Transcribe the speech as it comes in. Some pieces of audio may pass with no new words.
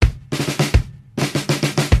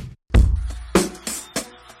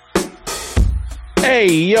Hey,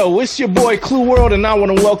 yo, it's your boy Clue World, and I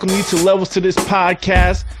want to welcome you to Levels to This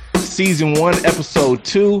Podcast, Season 1, Episode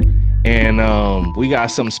 2. And we got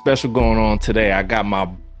something special going on today. I got my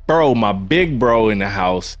big bro in the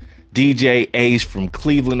house, DJ Ace from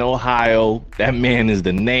Cleveland, Ohio. That man is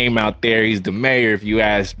the name out there. He's the mayor, if you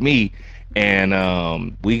ask me. And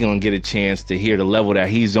we're going to get a chance to hear the level that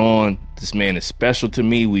he's on. This man is special to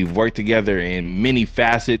me. We've worked together in many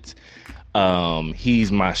facets. He's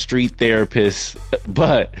my street therapist,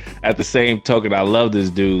 but at the same token, I love this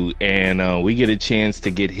dude. And we get a chance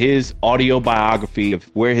to get his audio biography of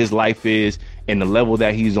where his life is and the level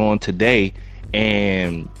that he's on today.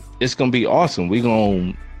 And it's going to be awesome. We're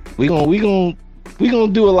going to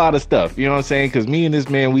do a lot of stuff. You know what I'm saying? Because me and this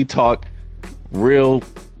man, we talk real.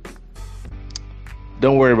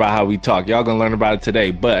 Don't worry about how we talk. Y'all gonna learn about it today.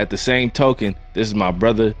 But at the same token, this is my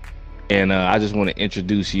brother, and I just want to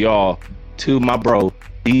introduce y'all to my bro,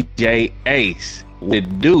 DJ Ace. What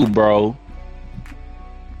it do, bro?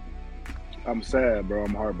 I'm sad, bro.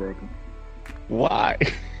 I'm heartbroken. Why?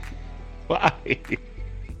 Why? They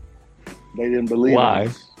didn't believe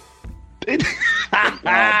us.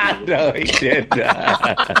 No, he did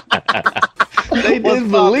not. They didn't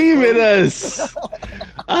believe in us.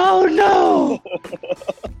 Oh no!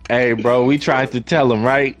 Hey, bro, we tried to tell him,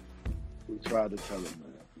 right? We tried to tell him,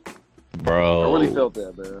 man. Bro, I really felt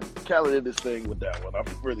that, man. Cali did this thing with that one. I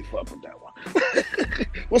really fucked with that one.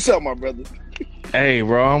 What's up, my brother? Hey,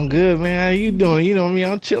 bro, I'm good, man. How you doing? You know me,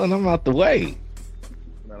 I'm chilling. I'm out the way.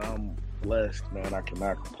 Man, I'm blessed, man. I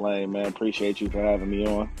cannot complain, man. Appreciate you for having me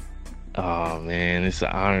on. Oh man, it's an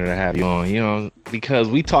honor to have you on, you know, because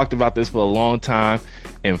we talked about this for a long time,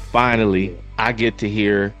 and finally I get to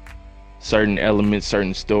hear certain elements,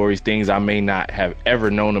 certain stories, things I may not have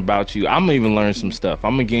ever known about you. I'm gonna even learn some stuff.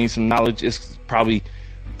 I'm gonna gain some knowledge. It's probably,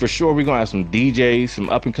 for sure, we're gonna have some DJs, some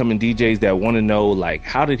up and coming DJs that want to know, like,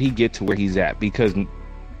 how did he get to where he's at? Because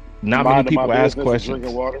not many people ask questions.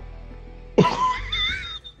 Drinking water.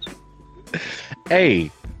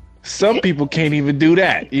 Hey, some people can't even do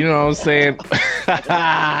that. You know what I'm saying?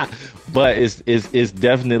 But it's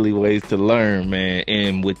definitely ways to learn, man.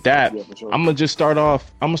 And with that, yeah, sure. I'm gonna start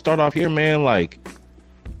off here, man. Like,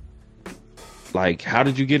 how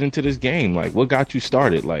did you get into this game? Like, what got you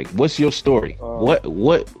started? Like, what's your story?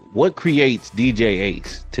 What creates DJ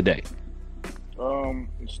Ace today?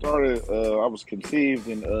 It started. I was conceived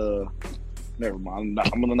in. Never mind.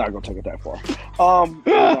 I'm not gonna take it that far. I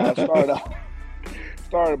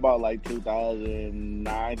started about like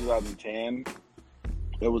 2009, 2010.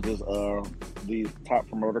 There was this the top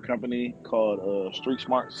promoter company called Street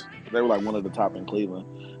Smarts. They were like one of the top in Cleveland,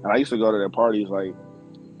 and I used to go to their parties like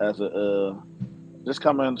as a just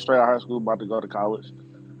coming straight out of high school, about to go to college.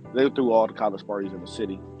 They threw all the college parties in the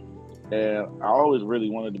city, and I always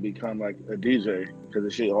really wanted to become like a DJ because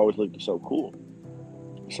the shit always looked so cool.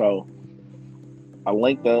 So I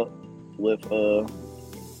linked up with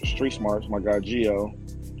Street Smarts, my guy Gio.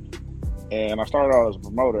 And I started out as a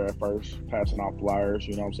promoter at first, passing out flyers,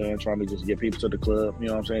 you know what I'm saying, trying to just get people to the club, you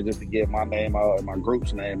know what I'm saying, just to get my name out and my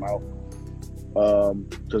group's name out,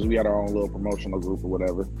 because we had our own little promotional group or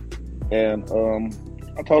whatever. And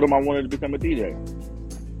I told him I wanted to become a DJ.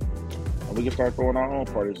 And we could start throwing our own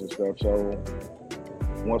parties and stuff. So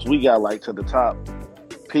once we got like to the top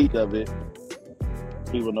peak of it,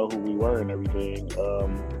 people know who we were and everything,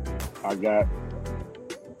 I got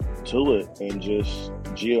to it, and just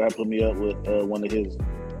Gio had put me up with one of his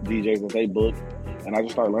DJs that they booked, and I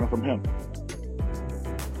just started learning from him.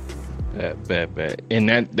 Bad. And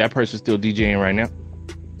that person's still DJing right now?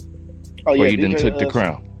 Oh yeah, or you didn't took the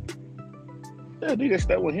crown? Yeah, DJ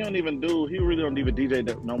Stepwell, he really don't even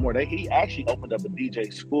DJ no more. He actually opened up a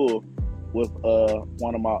DJ school with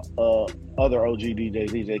one of my other OG DJs,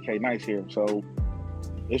 DJ K Nice here. So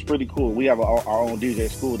it's pretty cool. We have our own DJ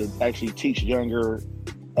school to actually teach younger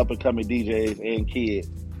up and coming DJs and kids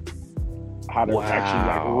how to actually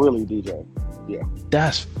like really DJ. Yeah,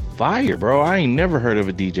 that's fire, bro. I ain't never heard of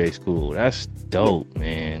a DJ school. That's dope,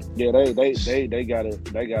 man. Yeah, they got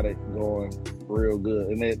it going real good,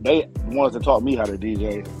 and they the ones that taught me how to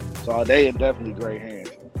DJ, so they in definitely great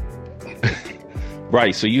hands.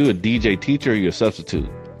 Right. So you a DJ teacher or you a substitute?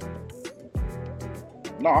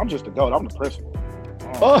 No, I'm just the GOAT. I'm the principal.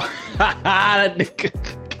 That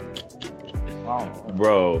nigga.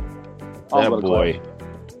 Bro, that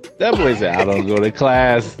boy said, I don't go to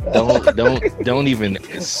class. Don't even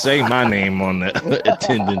say my name on the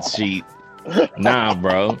attendance sheet. Nah,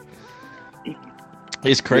 bro.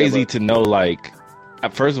 It's crazy to know, like,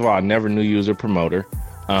 first of all, I never knew you was a promoter.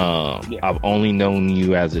 I've only known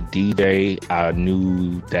you as a DJ. I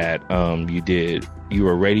knew that you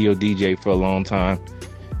were a radio DJ for a long time,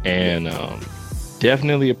 and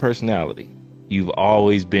definitely a personality. You've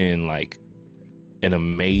always been like an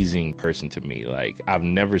amazing person to me. Like, I've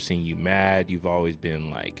never seen you mad. You've always been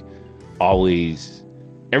like, always,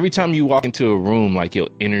 every time you walk into a room, like, your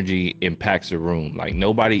energy impacts the room. Like,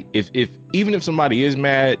 nobody, even if somebody is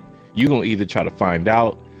mad, you gonna either try to find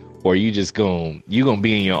out, or you gonna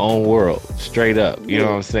be in your own world, straight up. You know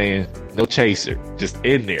what I'm saying? No chaser, just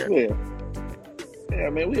in there. Yeah,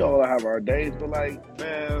 man, we all have our days, but like,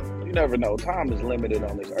 man, you never know. Time is limited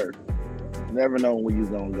on this earth. You never know when you're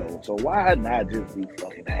gonna go. So why not just be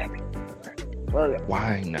fucking happy? But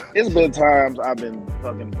why not? It's been times I've been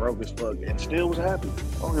fucking broke as fuck and still was happy.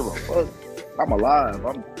 I don't give a fuck. I'm alive.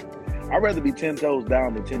 I'd rather be 10 toes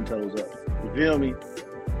down than 10 toes up. You feel me?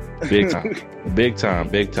 Big time. Big time.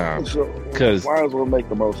 Big time. Because might as well make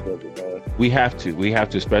the most of it, man. We have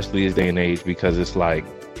to, especially this day and age, because it's like,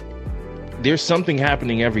 there's something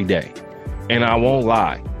happening every day. And I won't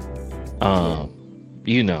lie.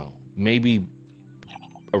 You know, maybe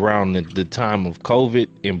around the time of COVID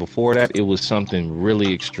and before that, it was something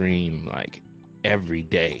really extreme, like every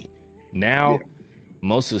day. Now,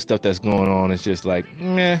 most of the stuff that's going on is just like,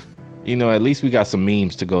 meh. You know, at least we got some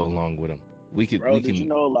memes to go along with them. Did you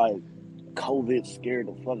know, like, COVID scared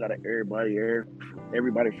the fuck out of everybody?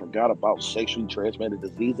 Everybody forgot about sexually transmitted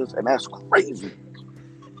diseases, and that's crazy.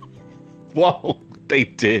 Whoa, they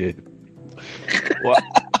did. Well,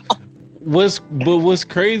 what's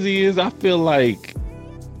crazy is I feel like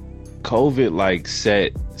COVID like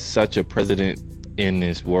set such a precedent in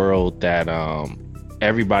this world that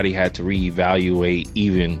everybody had to reevaluate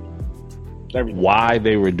even why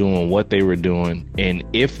they were doing what they were doing, and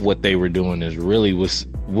if what they were doing is really was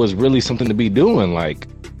really something to be doing. Like,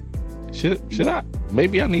 should I?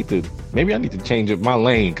 Maybe I need to change up my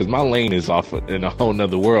lane, because my lane is off in a whole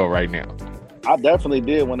nother world right now. I definitely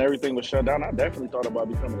did when everything was shut down. I definitely thought about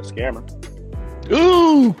becoming a scammer.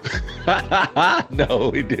 Ooh, no,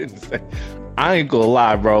 it didn't say. I ain't gonna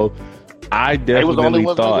lie, bro. I definitely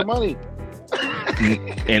thought. Money.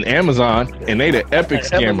 And Amazon, and they the epic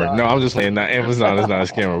scammer. Amazon. No, I'm just saying, not Amazon is not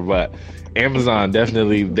a scammer, but Amazon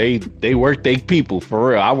definitely they work they people for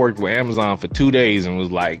real. I worked with Amazon for 2 days and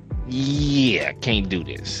was like, yeah, can't do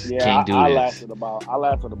this. Yeah, can't do I this. I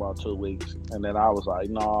lasted about 2 weeks, and then I was like,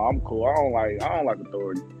 no, I'm cool. I don't like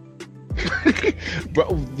authority.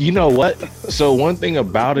 Bro, you know what? So one thing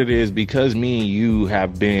about it is, because me and you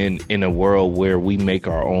have been in a world where we make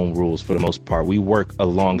our own rules for the most part. We work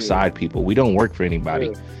alongside people. We don't work for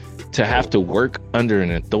anybody. To have to work under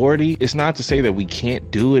an authority, it's not to say that we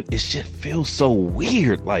can't do it. It just feels so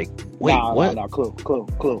weird. Like, wait, what? No,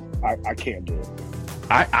 clue. I can't do it.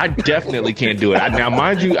 I definitely can't do it. Now,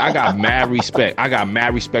 mind you, I got mad respect. I got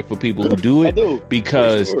mad respect for people who do it,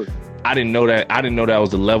 because I didn't know that was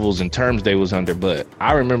the levels and terms they was under. But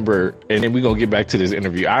I remember, and then we're going to get back to this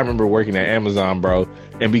interview. I remember working at Amazon, bro.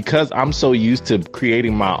 And because I'm so used to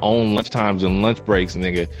creating my own lunch times and lunch breaks,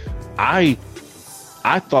 nigga,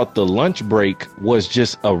 I thought the lunch break was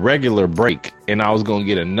just a regular break, and I was going to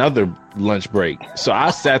get another lunch break. So I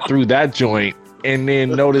sat through that joint and then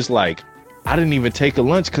noticed, like, I didn't even take a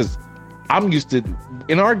lunch, because I'm used to,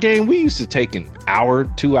 in our game, we used to take an hour,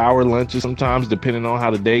 2 hour lunches sometimes, depending on how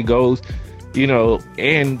the day goes, you know,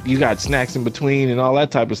 and you got snacks in between and all that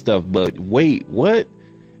type of stuff. But wait, what?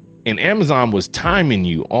 And Amazon was timing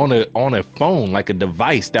you on a phone, like a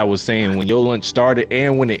device that was saying when your lunch started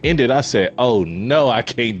and when it ended. I said, oh no, I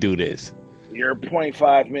can't do this. You're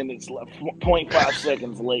 0.5 minutes left, 0.5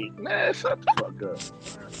 seconds late. Man, shut the fuck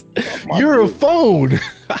up. You're a phone.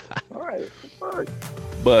 All right.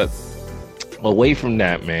 But away from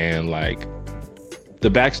that, man, like, the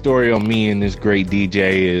backstory on me and this great DJ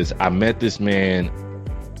is, I met this man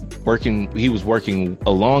he was working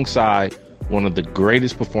alongside one of the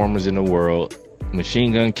greatest performers in the world,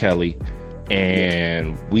 Machine Gun Kelly,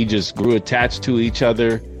 and we just grew attached to each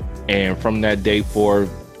other. And from that day forward,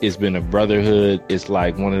 it's been a brotherhood. It's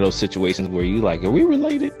like one of those situations where you like, are we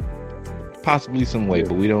related? Possibly some way,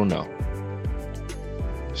 but we don't know.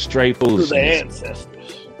 Straight foolishness. To the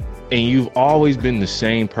ancestors. And you've always been the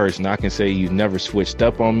same person. I can say you've never switched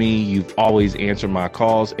up on me. You've always answered my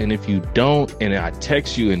calls. And if you don't, and I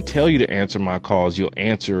text you and tell you to answer my calls, you'll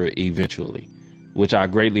answer it eventually, which I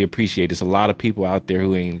greatly appreciate. There's a lot of people out there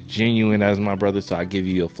who ain't genuine as my brother, so I give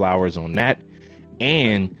you your flowers on that.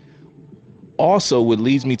 And also, what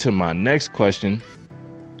leads me to my next question: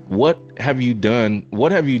 what have you done?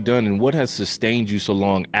 What have you done, and what has sustained you so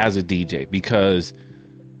long as a DJ? Because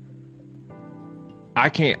I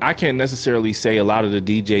can't necessarily say a lot of the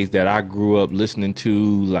DJs that I grew up listening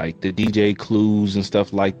to, like the DJ Clues and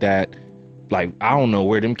stuff like that. Like, I don't know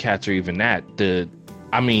where them cats are even at.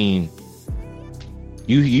 I mean,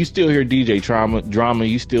 you still hear DJ Drama,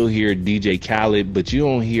 you still hear DJ Khaled, but you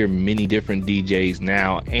don't hear many different DJs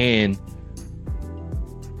now. And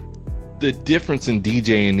the difference in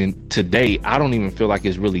DJing in today, I don't even feel like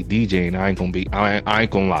it's really DJing. I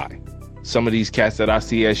ain't gonna lie. Some of these cats that I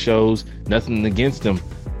see at shows, nothing against them,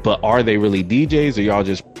 but are they really DJs, or y'all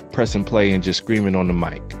just pressing play and just screaming on the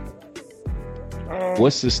mic?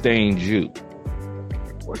 What sustained you?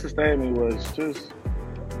 What sustained me was just,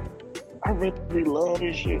 I really love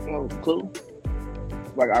this shit. That was cool.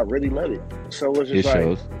 Like, I really love it. So it's just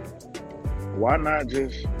like, why not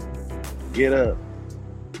just get up,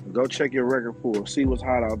 go check your record pool, see what's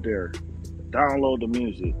hot out there, download the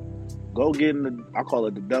music, go get in the, I call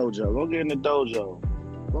it the dojo, go get in the dojo,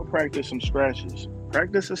 go practice some scratches,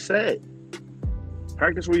 practice a set,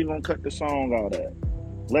 practice where you're going to cut the song out at.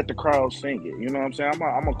 Let the crowd sing it. You know what I'm saying?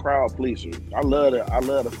 I'm a crowd pleaser. I love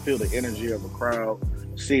to feel the energy of a crowd,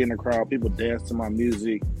 seeing the crowd, people dance to my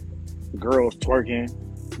music, girls twerking.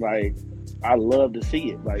 Like, I love to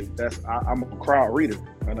see it. Like, I'm a crowd reader,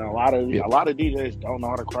 and a lot of DJs don't know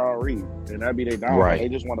how to crowd read, and that be their down. Right. They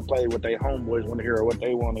just want to play what they homeboys want to hear or what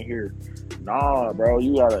they want to hear. Nah, bro,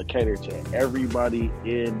 you gotta cater to everybody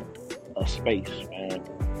in a space, man.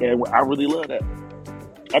 And I really love that.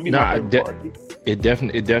 That'd be my favorite part. It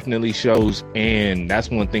definitely shows, and that's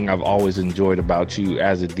one thing I've always enjoyed about you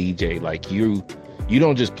as a DJ. Like, you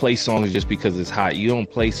don't just play songs just because it's hot. You don't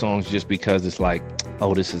play songs just because it's like,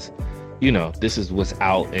 oh, this is what's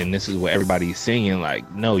out and this is what everybody's singing.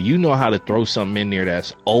 Like, no, you know how to throw something in there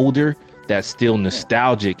that's older, that's still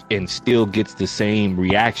nostalgic, and still gets the same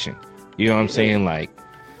reaction. You know what I'm saying? Like,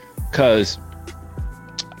 cause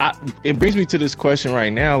it brings me to this question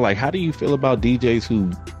right now. Like, how do you feel about DJs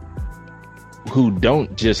who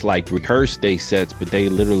don't just like rehearse their sets, but they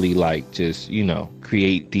literally like just,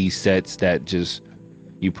 create these sets that just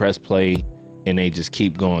you press play and they just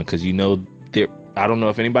keep going? Cause I don't know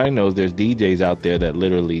if anybody knows, there's DJs out there that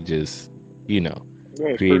literally just,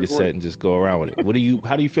 create a set and just go around with it.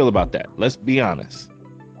 How do you feel about that? Let's be honest.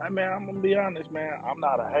 I mean, I'm gonna be honest, man. I'm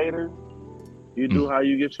not a hater. You do how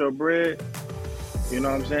you get your bread. You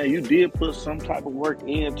know what I'm saying? You did put some type of work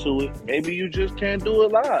into it. Maybe you just can't do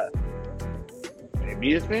it live.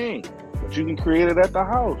 Maybe a thing, but you can create it at the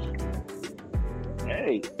house.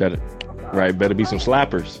 Hey, better be some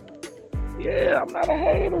slappers. Yeah, I'm not a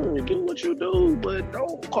hater. Do what you do, but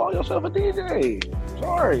don't call yourself a DJ.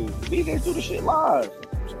 Sorry, DJs do the shit live.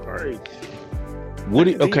 Sorry.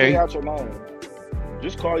 Okay. Out your name.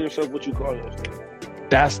 Just call yourself what you call yourself.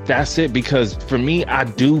 That's it, because for me, I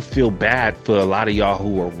do feel bad for a lot of y'all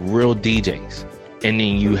who are real DJs. And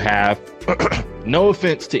then you have, no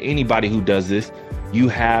offense to anybody who does this, you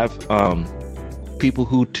have people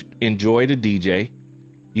who enjoy the DJ,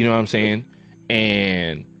 you know what I'm saying?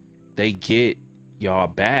 And they get y'all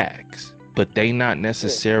bags, but they not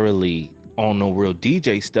necessarily on no real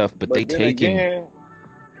DJ stuff, but they taking...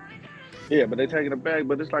 Yeah, but they taking a bag,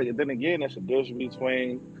 but it's like, then again, it's a difference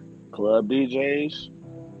between club DJs,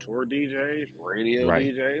 tour DJs, radio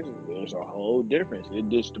DJs. There's a whole difference. It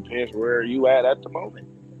just depends where you at the moment.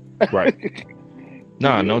 Right.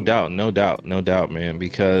 No doubt, man.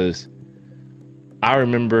 Because I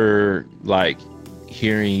remember like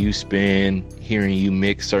hearing you spin, hearing you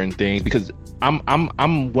mix certain things. Because I'm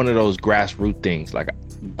one of those grassroots things, like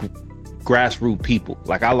grassroots people.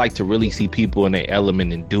 Like, I like to really see people in their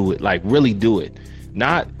element and do it. Like, really do it.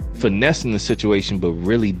 Not finessing the situation, but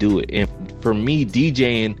really do it. And for me,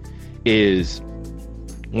 DJing is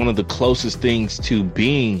one of the closest things to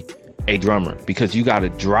being a drummer, because you got to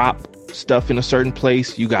drop stuff in a certain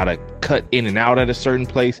place, you got to cut in and out at a certain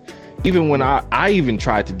place. Even when I even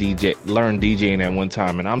tried to learn DJing at one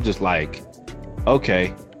time, and I'm just like,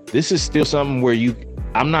 okay, this is still something where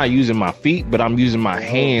I'm not using my feet, but I'm using my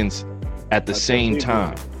hands at the same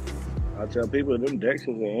time. I tell people, them decks is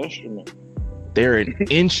an instrument. They're an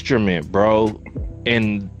instrument, bro.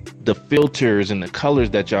 And the filters and the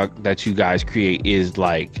colors that you guys create is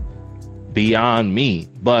like beyond me.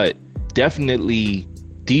 But definitely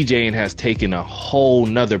DJing has taken a whole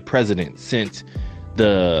nother precedent since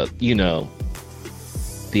the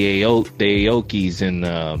Aokis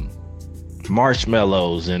and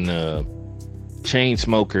Marshmallows and chain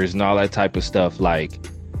smokers and all that type of stuff. Like,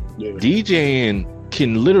 DJing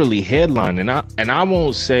can literally headline, and I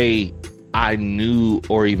won't say I knew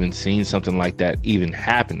or even seen something like that even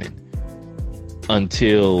happening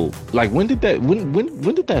until, like, when did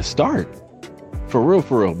that start? For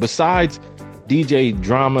real. Besides DJ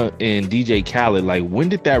Drama and DJ Khaled, like when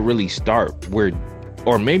did that really start?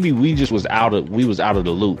 Or maybe we was out of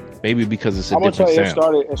the loop. Maybe because it's a different sound.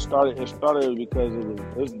 It started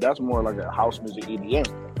because that's more like a house music EDM.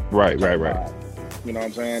 Right. You know what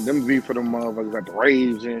I'm saying? Them be for them motherfuckers like the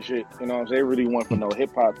raves and shit. You know what I'm saying? They really want for no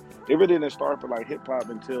hip hop. It really didn't start for like hip hop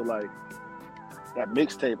until like that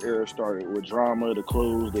mixtape era started with Drama, the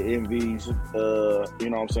Clues, the MVs, you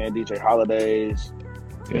know what I'm saying, DJ Holidays.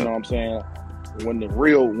 You know what I'm saying? When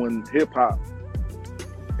hip hop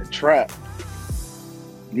and trap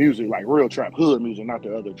music, like real trap, hood music, not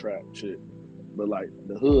the other trap shit, but like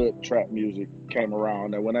the hood trap music came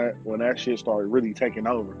around. And when that shit started really taking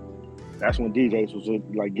over, that's when DJs was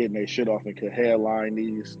like getting their shit off and could headline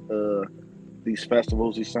these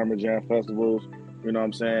festivals, these summer jam festivals. You know what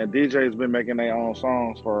I'm saying? DJs been making their own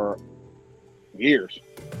songs for years.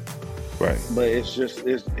 Right. But it's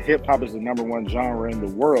hip hop is the number one genre in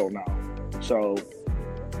the world now. So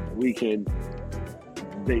we can book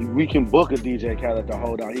a DJ Khaled to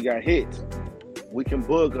hold on. He got hits. We can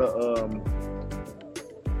book a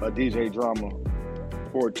DJ Drama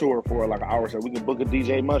for a tour for like an hour. So we can book a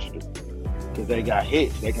DJ Mustard because they got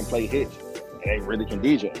hits. They can play hits. And they really can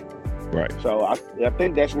DJ. Right. So I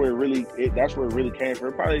think that's where it really came from.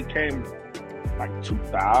 It probably came like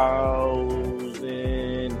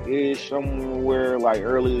 2000-ish, somewhere like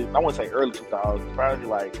early. I wouldn't say early 2000s. Probably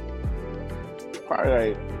like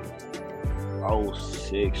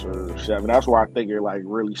 06 or 07. That's where I think it like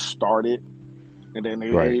really started, and then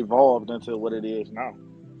it evolved into what it is now.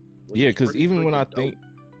 Yeah, because even when I think,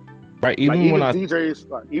 right, even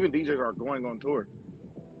DJs are going on tour,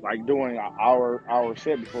 like doing an hour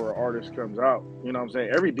set before an artist comes out. You know what I'm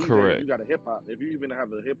saying? Every DJ, you got a hip hop. If you even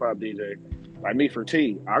have a hip hop DJ, like me for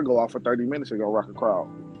T, I go out for 30 minutes and go rock a crowd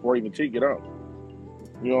before even T get up.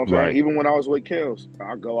 You know what I'm saying? Even when I was with Kels,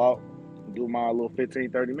 I go out and do my little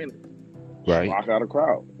 15, 30 minutes. Right. Rock out a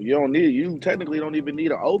crowd. You technically don't even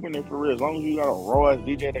need an opener for real. As long as you got a raw ass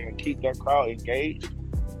DJ that can keep that crowd engaged.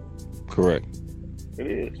 Correct.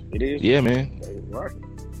 It is. Yeah, man. Right.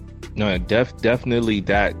 No, definitely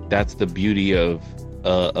that's the beauty of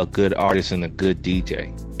a good artist and a good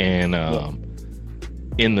DJ. And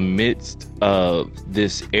in the midst of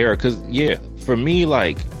this era, because for me,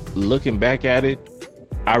 like looking back at it,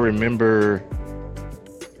 I remember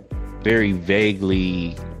very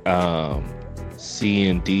vaguely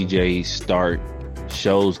seeing DJs start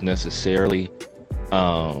shows necessarily.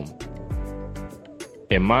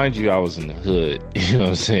 And mind you, I was in the hood, you know what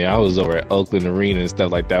I'm saying? I was over at Oakland Arena and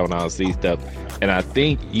stuff like that when I would see stuff. And I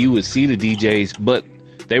think you would see the DJs, but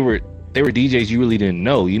they were DJs you really didn't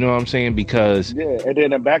know, you know what I'm saying? Because and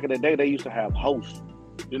then back in the day, they used to have hosts.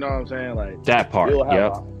 You know what I'm saying? Like that part,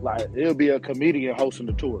 like it'll be a comedian hosting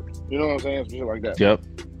the tour. You know what I'm saying? Shit like that. Yep.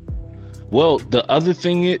 Well, the other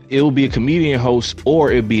thing, it'll be a comedian host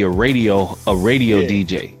or it'll be a radio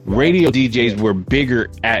DJ. Radio DJs were bigger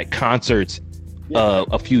at concerts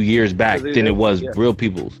a few years back than it was real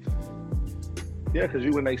people's. Yeah, because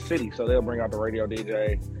you in a city, so they'll bring out the radio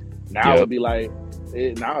DJ. Now it'd be like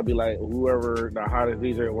whoever the hottest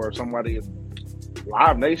DJ or somebody.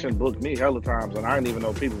 Live Nation booked me hella times, and I didn't even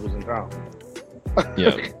know people was in town.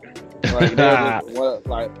 Yeah. like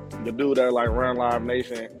the dude that like ran Live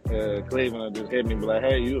Nation, Cleveland, just hit me and be like,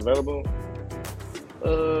 "Hey, you available?"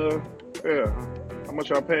 Yeah. How much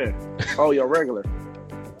y'all paying? Oh, your regular.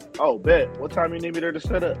 Oh, bet. What time you need me there to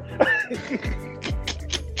set up?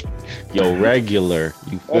 Yo, regular.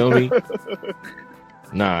 You feel me?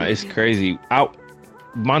 Nah, it's crazy.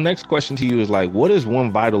 My next question to you is like, what is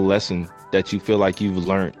one vital lesson that you feel like you've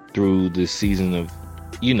learned through this season of,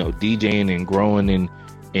 DJing and growing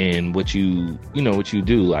and what you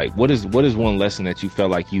do? Like, what is one lesson that you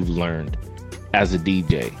felt like you've learned as a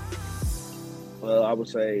DJ? Well, I would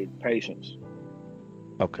say patience.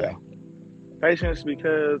 Okay. Patience,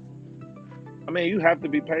 because you have to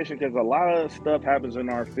be patient because a lot of stuff happens in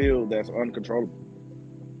our field that's uncontrollable.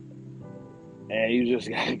 And you just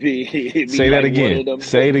gotta be say that again.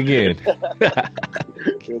 Say it again.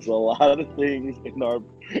 There's a lot of things in our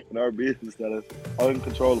business that is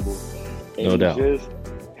uncontrollable. And no doubt. You just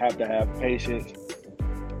have to have patience.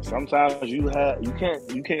 Sometimes you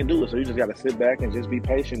can't do it, so you just gotta sit back and just be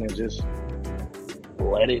patient and just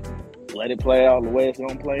let it play out the way it's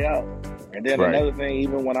gonna play out. And then another thing,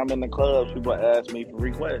 even when I'm in the clubs, people ask me for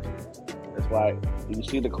requests. It's like, you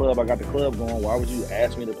see the club, I got the club going, why would you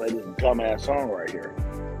ask me to play this dumbass song right here?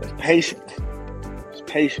 It's patience. It's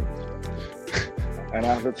patience. And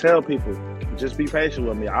I have to tell people, just be patient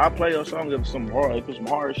with me. I'll play your song if it's some hard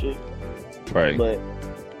shit. Right. But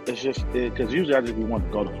it's just, because usually I just be wanting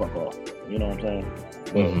to go the fuck off. You know what I'm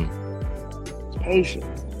saying?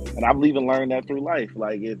 Patience. And I've even learned that through life.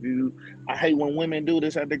 Like I hate when women do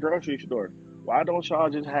this at the grocery store. Why don't y'all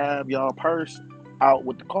just have y'all purse out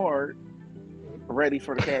with the card ready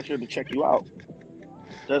for the cashier to check you out?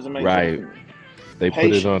 Doesn't make sense. They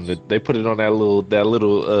put it on that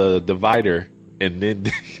little divider and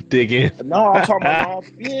then dig in. No, I'm talking about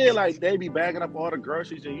like they be bagging up all the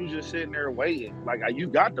groceries and you just sitting there waiting. Like you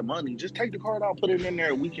got the money, just take the card out, put it in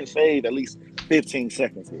there, and we can save at least 15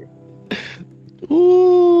 seconds here.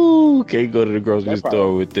 Ooh, can't go to the grocery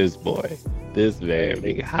store with this boy. This man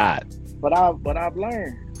be hot. But I've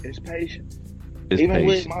learned it's patience. Even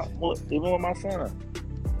with my son,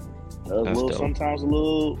 does sometimes a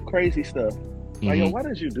little crazy stuff. Like, yo, why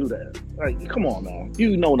did you do that? Like, come on, man.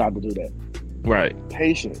 You know not to do that. Right.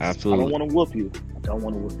 Patience. Absolutely. I don't want to whoop you. I don't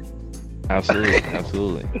want to whoop you.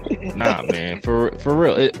 Absolutely. Nah, man. For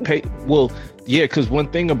real. Because one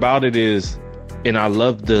thing about it is, and I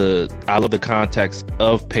love the context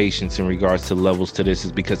of patience in regards to levels to this,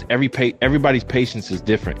 is because everybody's patience is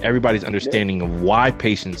different. Everybody's understanding of why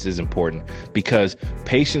patience is important, because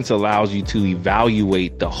patience allows you to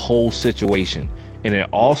evaluate the whole situation. And it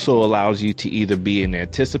also allows you to either be an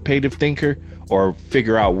anticipative thinker or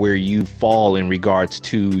figure out where you fall in regards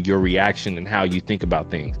to your reaction and how you think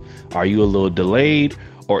about things. Are you a little delayed,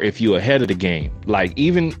 or if you ahead of the game? Like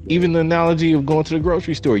even the analogy of going to the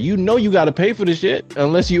grocery store, you got to pay for the shit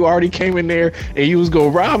unless you already came in there and you was gonna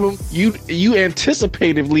rob them. You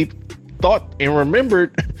anticipatively thought and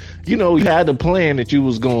remembered, you had the plan that you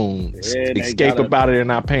was gonna escape about it and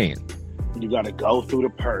not paying. You got to go through the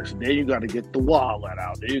purse. Then you got to get the wallet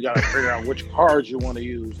out. Then you got to figure out which cards you want to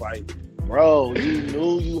use. Like, bro, you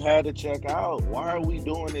knew you had to check out. Why are we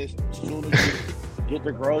doing this as soon as you get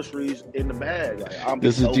the groceries in the bag? Like,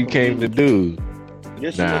 this is what you came to do.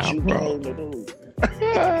 This is what you came to do.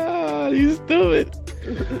 You stupid.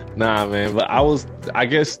 Nah, man. But I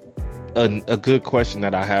guess a good question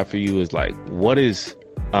that I have for you is like, what is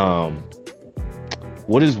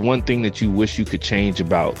one thing that you wish you could change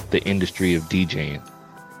about the industry of DJing?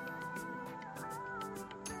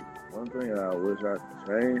 One thing I wish I could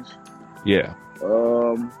change? Yeah.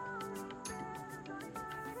 Oh,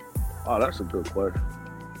 that's a good question.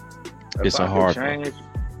 It's a hard one.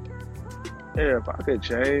 Yeah, if I could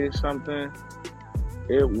change something,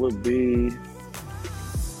 it would be...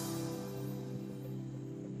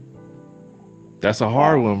 That's a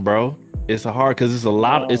hard one, bro. It's a hard, because it's a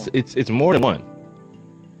lot. It's more than one.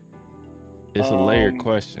 It's a layered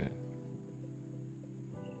question.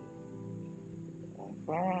 If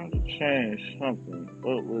I had to change something,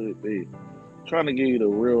 what would it be? I'm trying to give you the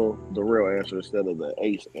real answer instead of the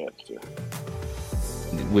ace answer.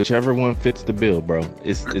 Whichever one fits the bill, bro.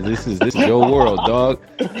 This is your world, dog.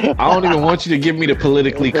 I don't even want you to give me the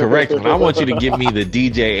politically correct one. I want you to give me the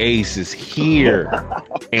DJ Ace is here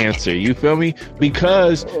answer. You feel me?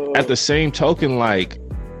 Because at the same token, like,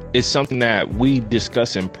 it's something that we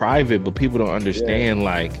discuss in private, but people don't understand,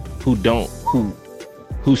 like, who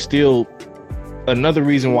still. Another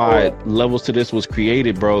reason why Levels to This was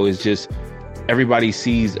created, bro, is just everybody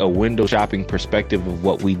sees a window shopping perspective of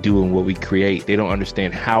what we do and what we create. They don't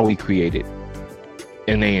understand how we create it,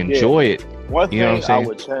 and they enjoy it. One thing I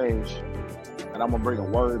would change, and I'm gonna bring a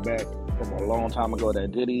word back from a long time ago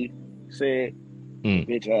that Diddy said,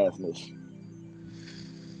 bitch assness.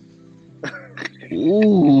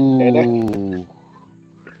 Ooh.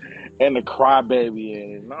 And the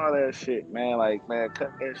crybaby and all that shit, man. Like, man,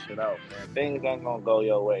 cut that shit out, man. Things ain't gonna go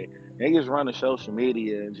your way. Niggas run to social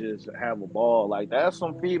media and just have a ball. Like, that's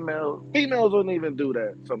some females wouldn't even do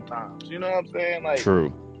that sometimes. You know what I'm saying? Like,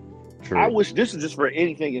 True. I wish, this is just for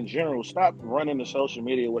anything in general. Stop running to social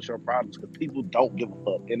media with your problems, because people don't give a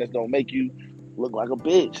fuck, and it's gonna make you look like a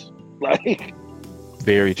bitch. Like,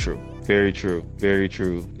 very true. Very true. Very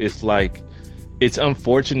true. It's like, it's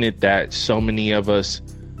unfortunate that so many of us,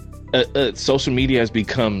 social media has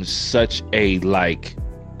become such a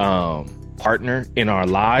partner in our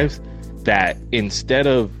lives, that instead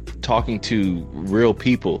of talking to real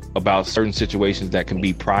people about certain situations that can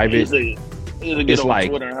be private, it's like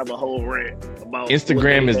Twitter and have a whole rant about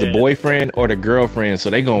Instagram is the boyfriend or the girlfriend, so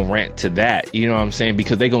they gonna rant to that. You know what I'm saying?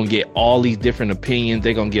 Because they gonna get all these different opinions,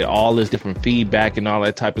 they gonna get all this different feedback and all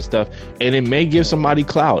that type of stuff, and it may give somebody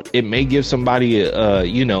clout. It may give somebody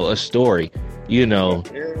a story. Yeah,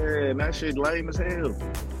 and that shit lame as hell.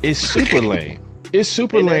 It's super lame. It's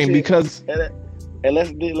super lame because. And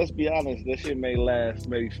let's be honest, that shit may last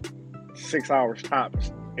maybe 6 hours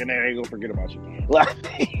tops, and they ain't gonna forget about you.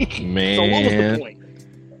 Like, man. So what was the point?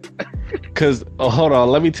 Because hold on,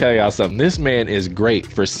 let me tell y'all something. This man is great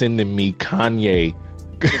for sending me Kanye's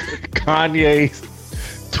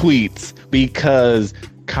tweets because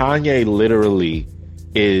Kanye literally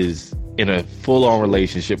is in a full-on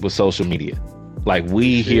relationship with social media. Like,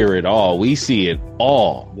 we hear it all, we see it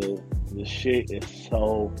all. The shit is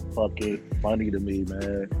so fucking funny to me,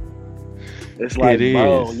 man. It's like,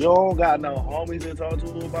 bro, you don't got no homies to talk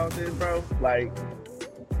to about this, bro. Like,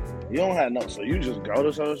 you don't have no, so you just go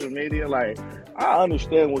to social media. Like, I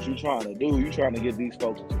understand what you're trying to do. You're trying to get these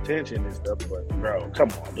folks' attention and stuff, but bro, come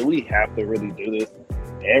on, do we have to really do this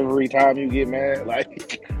every time you get mad?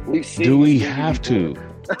 Like, we see. Do we have to?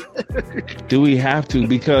 Do we have to?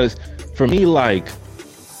 Because for me, like,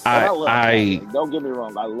 I don't get me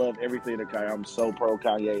wrong, I love everything that Kanye. I'm so pro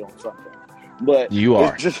Kanye on something. But you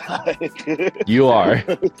are. It's just like, you are.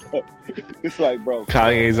 It's like, bro,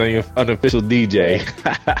 Kanye's on your unofficial DJ.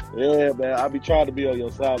 Yeah, man. I be trying to be on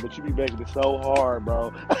your side, but you be making it so hard,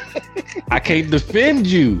 bro. I can't defend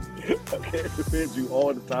you. I can't defend you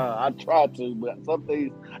all the time. I try to, but some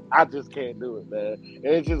things I just can't do it, man. And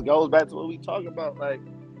it just goes back to what we talking about. Like,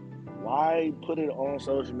 why put it on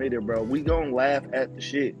social media, bro? We gonna laugh at the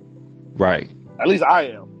shit, right? At least I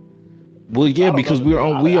am. Well, yeah, because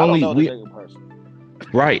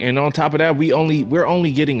right, and on top of that, we're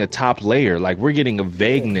only getting a top layer. Like, we're getting a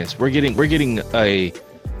vagueness. We're getting a.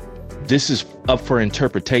 This is up for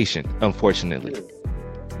interpretation, unfortunately,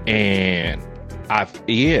 and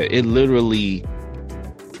it literally,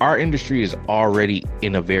 our industry is already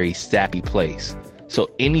in a very sappy place. So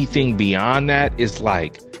anything beyond that is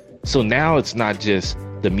like, so now it's not just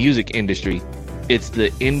the music industry, it's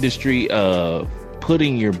the industry of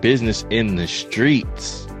putting your business in the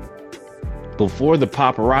streets. Before the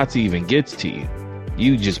paparazzi even gets to you,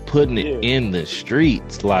 you just putting it in the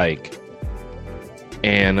streets, like,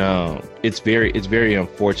 and it's very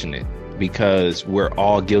unfortunate because we're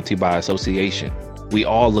all guilty by association. We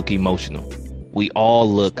all look emotional. We all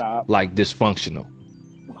look like dysfunctional.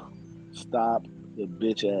 Stop the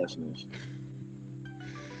bitch assness,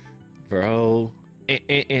 bro. And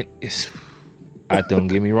it's. Don't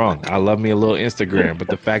get me wrong, I love me a little Instagram, but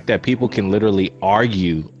the fact that people can literally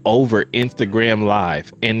argue over Instagram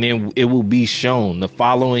Live and then it will be shown the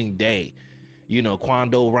following day, you know,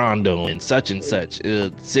 Quando Rondo and such,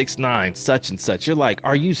 6ix9ine, such and such. You're like,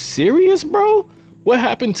 are you serious, bro? What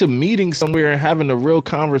happened to meeting somewhere and having a real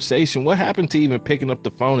conversation? What happened to even picking up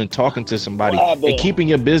the phone and talking to somebody and keeping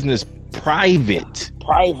your business private?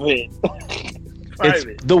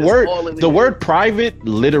 It's the word private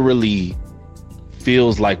literally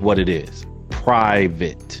feels like what it is.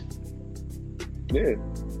 Private. Yeah.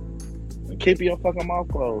 And keep your fucking mouth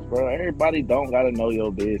closed, bro. Everybody don't gotta know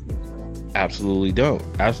your business. Absolutely don't.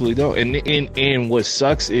 And what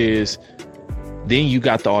sucks is then you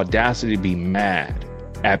got the audacity to be mad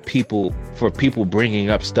at people for people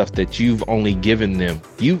bringing up stuff that you've only given them.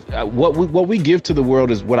 What we give to the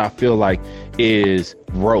world is what I feel like is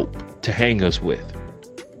rope to hang us with.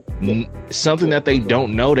 Something that they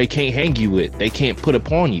don't know, they can't hang you with. They can't put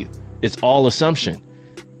upon you. It's all assumption.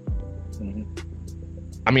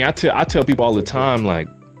 I mean, I tell people all the time, like,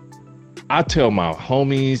 I tell my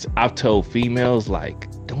homies, I've told females, like,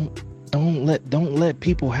 don't let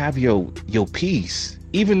people have your peace.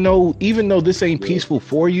 Even though this ain't peaceful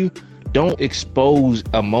for you, don't expose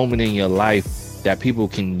a moment in your life that people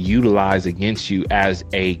can utilize against you as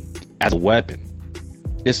a weapon.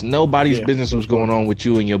 It's nobody's business what's going on with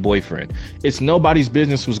you and your boyfriend. It's nobody's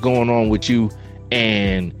business what's going on with you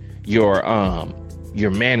and your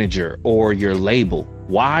manager or your label.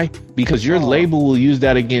 Why? Because your label will use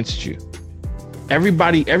that against you.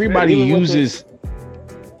 Everybody uses.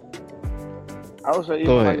 I would say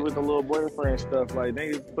even like with the little boyfriend stuff, like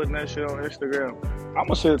niggas putting that shit on Instagram. I'm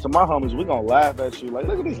gonna say it to my homies. We gonna laugh at you. Like,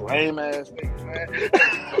 look at these lame ass niggas, man.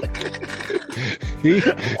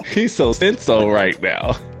 He's so senso right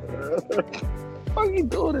now. What are you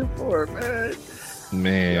doing it for, man?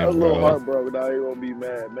 Man, I'm a little heartbroken. Now you gonna be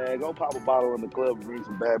mad, man. Go pop a bottle in the club and bring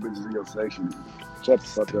some bad bitches in your section. Shut the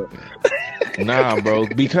fuck up. Nah, bro,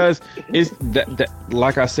 because it's that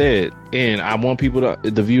like I said, and I want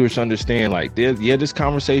the viewers to understand, like, this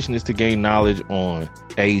conversation is to gain knowledge on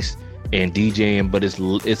Ace and DJing, but it's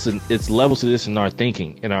levels to this in our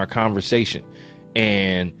thinking, in our conversation,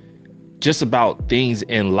 and just about things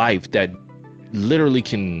in life that literally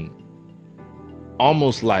can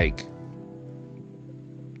almost like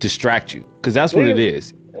distract you, because that's what it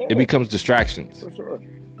is. It becomes distractions. For sure.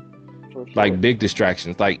 Like big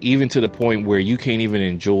distractions, like even to the point where we can't even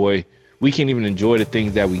enjoy the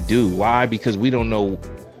things that we do. Why? Because we don't know,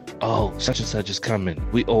 oh, such and such is coming.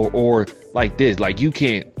 Or like this, like you got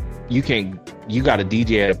a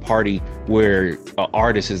DJ at a party where an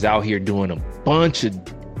artist is out here doing a bunch of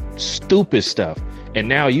stupid stuff, And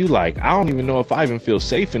now you like, I don't even know if I even feel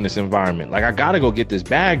safe in this environment. Like, I gotta go get this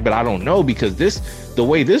bag, but I don't know, because the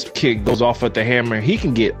way this kid goes off at the hammer, he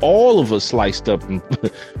can get all of us sliced up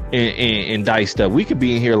and diced up. We could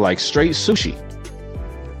be in here like straight sushi.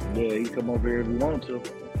 Yeah, he come over here if he want to.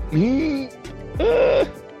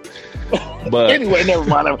 But anyway, never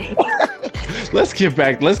mind. let's get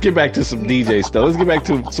back to some DJ stuff. Let's get back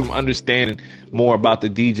to some understanding more about the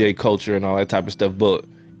DJ culture and all that type of stuff. But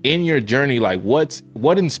in your journey, like what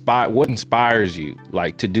inspires you,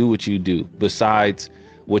 like, to do what you do besides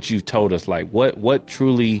what you've told us? Like, what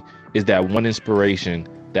truly is that one inspiration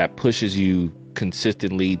that pushes you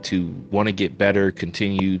consistently to want to get better,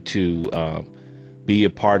 continue to be a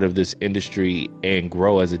part of this industry and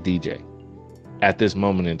grow as a DJ at this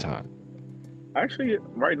moment in time? Actually,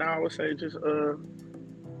 right now I would say just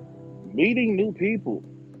meeting new people.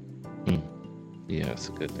 Yeah, that's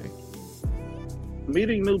a good thing.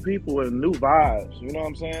 Meeting new people and new vibes. You know what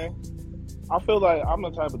I'm saying? I feel like I'm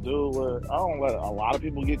the type of dude where I don't let a lot of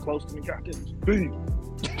people get close to me. God damn, it's big.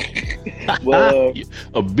 But,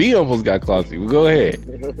 a bee almost got close to you. Go ahead.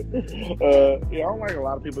 yeah, I don't like a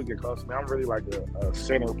lot of people get close to me. I'm really like a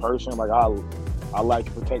center person. Like I like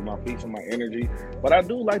to protect my peace and my energy. But I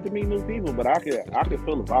do like to meet new people. But I can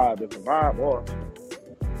feel the vibe. If the vibe off,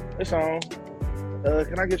 it's on.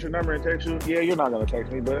 Can I get your number and text you? Yeah, you're not gonna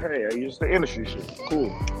text me, but hey, it's the industry shit.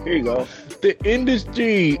 Cool. Here you go. The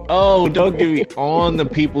industry. Oh, don't get me on the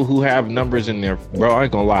people who have numbers in there, bro. I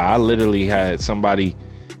ain't gonna lie. I literally had somebody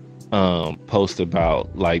post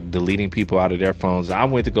about like deleting people out of their phones. I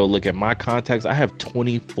went to go look at my contacts. I have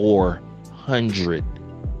 2,400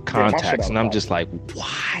 contacts, and I'm just like,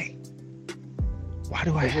 why? Why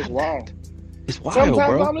do I have that? It's wild,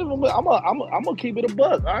 sometimes, bro. I'm gonna keep it a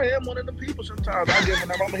buck. I am one of the people. Sometimes I give a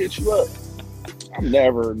number. I'm gonna hit you up. I'm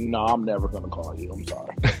never gonna call you. I'm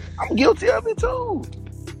sorry. I'm guilty of it too.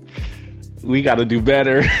 We gotta do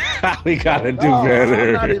better. We gotta do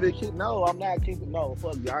better. I'm not keeping. No,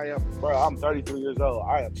 fuck you. I am, bro. I'm 33 years old.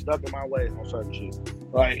 I am stuck in my ways on certain shit.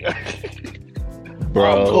 Like,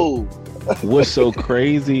 bro. I'm cool. What's so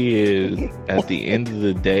crazy is at the end of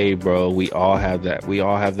the day, bro, we all have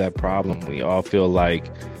that problem. We all feel like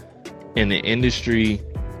in the industry,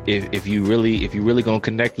 if you really gonna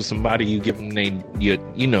connect with somebody, you give them your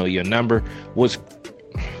number.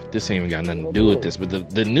 This ain't even got nothing to do with this, but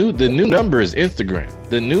the new number is Instagram.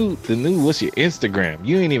 The new what's your Instagram?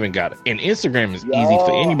 You ain't even got it. And Instagram is easy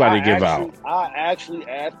for anybody to give out. I actually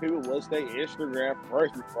ask people what's their Instagram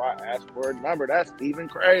first before I ask for a number. That's even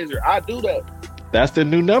crazier. I do that. That's the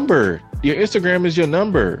new number. Your Instagram is your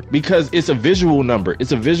number because it's a visual number.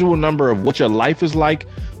 It's a visual number of what your life is like,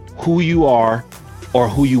 who you are, or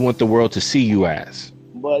who you want the world to see you as.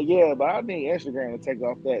 But I need Instagram to take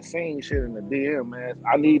off that same shit in the DM, man.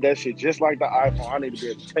 I need that shit just like the iPhone. I need to be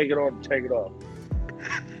able to take it on and take it off.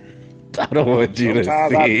 I don't want you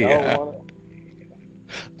Sometimes to see it.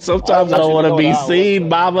 Sometimes I don't want to be seen,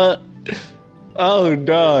 mama. Oh,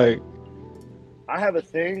 dog. I have a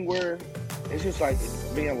thing where it's just like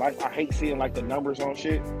being like, I hate seeing like the numbers on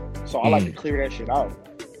shit. So I like to clear that shit out.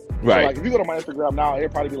 Right. So like if you go to my Instagram now, it'll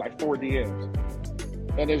probably be like 4 DMs.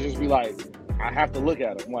 And it'll just be like, I have to look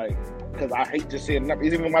at them, like, because I hate just seeing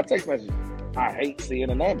numbers. Even my text message, I hate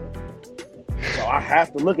seeing a number. So I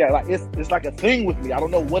have to look at it. Like it's like a thing with me. I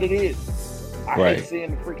don't know what it is. I hate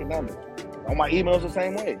seeing the freaking number. On my emails the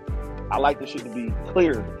same way. I like the shit to be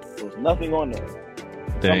clear. There's nothing on there.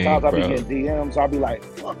 Dang, sometimes I'll bro. be getting DMs. I'll be like,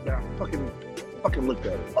 fuck that. Fucking looked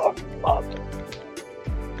at it. Fuck.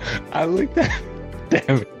 I looked at it.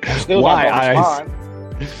 Damn it. Still Why?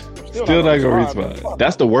 Still not gonna respond.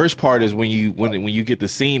 That's the worst part is when you get the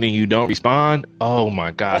scene and you don't respond. Oh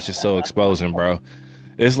my gosh, it's so exposing, bro.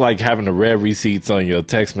 It's like having the red receipts on your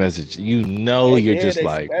text message. You're just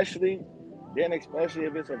like, especially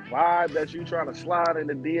if it's a vibe that you trying to slide in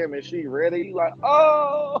the DM and she ready, you like,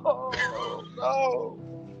 oh no,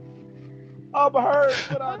 I'm hurt.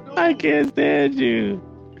 What I do? I can't stand you.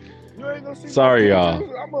 You ain't gonna see. Sorry, y'all.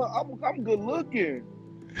 I'm good looking.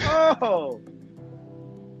 Oh.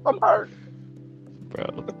 I'm hurt,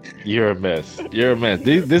 bro. You're a mess. You're a mess.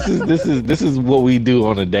 This is what we do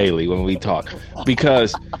on a daily when we talk.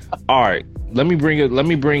 Because, all right, let me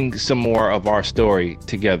bring some more of our story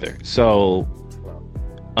together. So,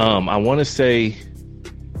 I want to say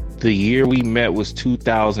the year we met was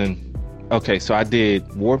 2000. Okay, so I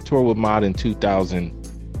did Warped Tour with Mod in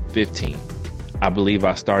 2015. I believe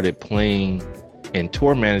I started playing and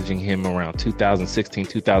tour managing him around 2016,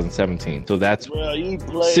 2017. So that's you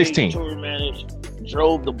played, 16. Tour managed,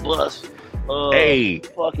 drove the bus. Hey,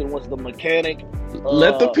 fucking was the mechanic.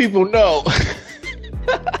 Let the people know.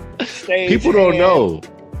 stage People don't hand,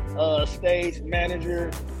 know. Stage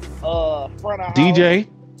manager, front of house, DJ.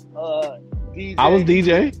 DJ. I was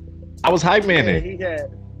DJ. I was hype man. He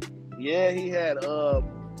had.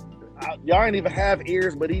 Y'all ain't even have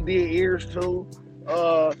ears, but he did ears too.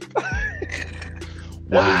 Wow.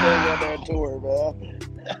 On that tour, man.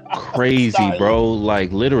 Crazy, bro.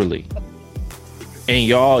 Like literally. And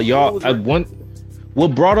y'all,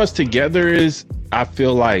 what brought us together is I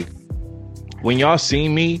feel like when y'all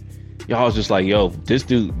seen me, y'all was just like, yo, this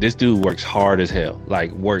dude works hard as hell.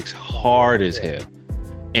 Like works hard as hell.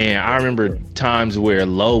 And I remember times where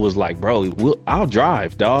Lo was like, bro, I'll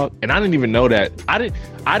drive, dog. And I didn't even know that. I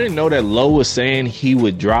didn't know that Lo was saying he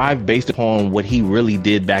would drive based upon what he really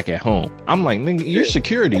did back at home. I'm like, nigga, you're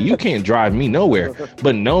security. You can't drive me nowhere.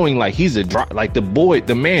 But knowing like he's like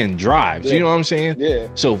the man drives. You know what I'm saying? Yeah.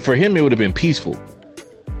 So for him, it would have been peaceful.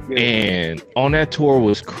 Yeah. And on that tour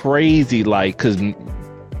was crazy. Like, cause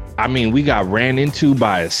I mean, we got ran into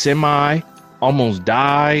by a semi, almost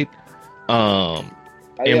died.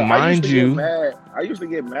 And mind you, I used to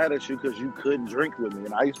get mad at you because you couldn't drink with me,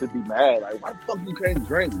 and I used to be mad. Like, why the fuck you can't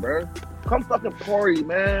drink, bro? Come fucking party,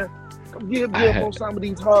 man. Come give me up on some of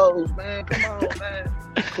these hoes, man. Come on, man.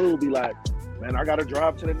 Cool, be like, man, I gotta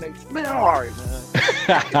drive to the next. Man, all right, man.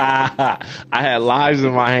 I had lives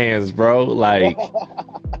in my hands, bro. Like,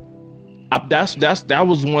 that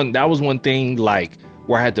was one thing. Like,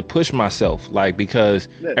 where I had to push myself, like, because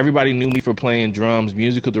everybody knew me for playing drums,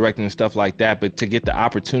 musical directing and stuff like that. But to get the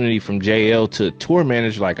opportunity from JL to tour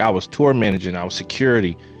manage, like I was tour managing, I was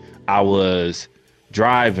security, I was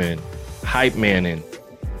driving, hype manning,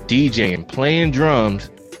 DJing, playing drums,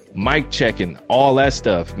 mic checking, all that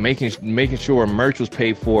stuff, making sure merch was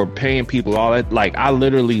paid for, paying people, all that. Like I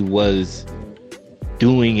literally was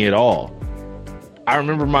doing it all. I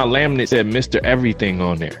remember my laminate said Mr. Everything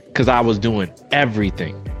on there because I was doing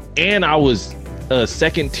everything. And I was a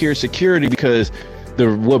second tier security because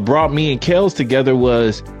what brought me and Kels together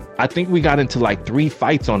was I think we got into like 3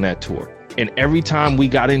 fights on that tour. And every time we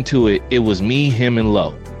got into it, it was me, him, and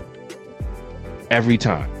Lo. Every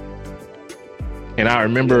time. And I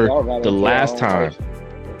remember the last time.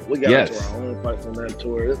 We got into our own fights on that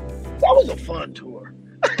tour. That was a fun tour.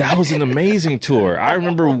 That was an amazing tour. I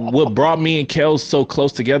remember what brought me and Kels so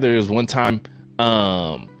close together is one time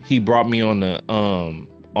he brought me on a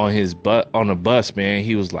bus, man.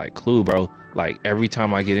 He was like, Clue, bro, like every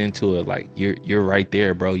time I get into it, like you're right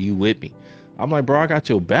there, bro. You with me. I'm like, bro, I got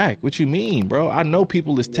your back. What you mean, bro? I know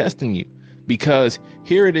people is testing you because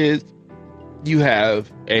here it is. You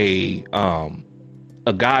have a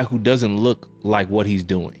guy who doesn't look like what he's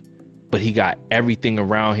doing, but he got everything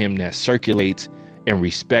around him that circulates and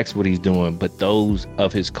respects what he's doing, but those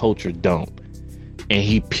of his culture don't. And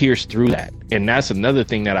he pierced through that. And that's another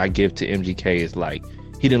thing that I give to MGK is like,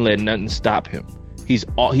 he didn't let nothing stop him. He's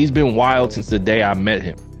been wild since the day I met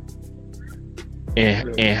him.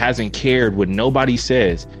 And hasn't cared what nobody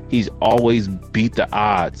says. He's always beat the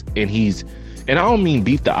odds. And I don't mean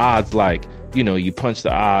beat the odds like, you know, you punch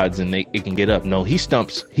the odds and it can get up. No, he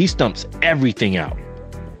stumps everything out.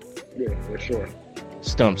 Yeah, for sure.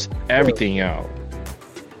 Stumps everything out.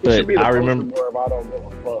 But I remember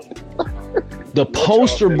the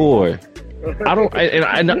poster boy. I don't,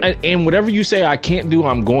 and whatever you say I can't do,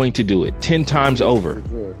 I'm going to do it 10 times over.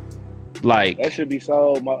 Like that should be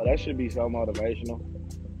so motivational.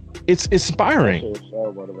 It's inspiring.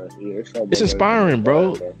 It's inspiring,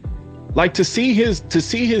 bro. Like to see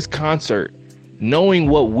his concert, knowing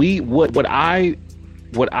what I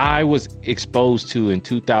was exposed to in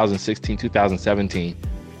 2016, 2017,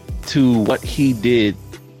 to what he did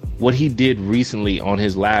recently on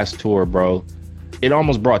his last tour, bro. It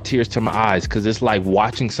almost brought tears to my eyes because it's like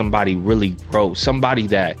watching somebody really grow. Somebody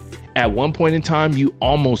that at one point in time you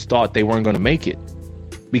almost thought they weren't going to make it,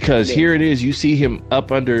 because here it is. You see him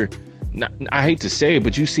up under. I hate to say it,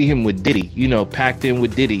 but you see him with Diddy. You know, packed in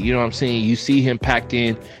with Diddy. You know what I'm saying? You see him packed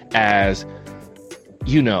in as,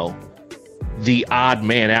 you know, the odd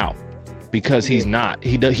man out because he's not.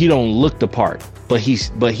 He don't look the part, but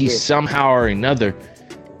he's somehow or another.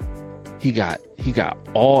 He got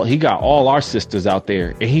all our sisters out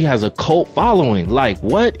there, and he has a cult following. Like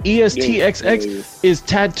what? ESTXX is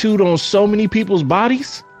tattooed on so many people's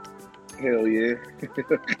bodies. Hell yeah!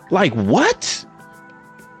 Like what?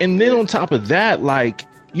 And then on top of that, like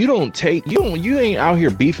you ain't out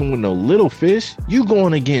here beefing with no little fish. You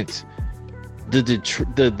going against the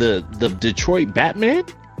Detroit Batman?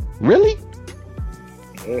 Really?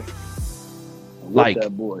 Yeah. Like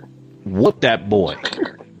whoop that boy.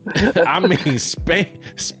 I mean,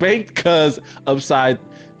 spanked cuz upside,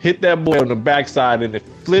 hit that boy on the backside and it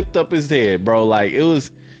flipped up his head, bro. Like it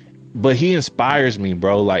was but he inspires me,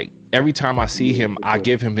 bro. Like every time I see him, I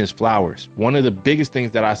give him his flowers. One of the biggest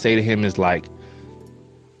things that I say to him is like,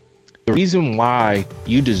 the reason why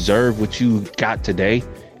you deserve what you got today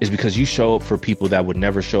is because you show up for people that would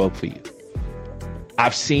never show up for you.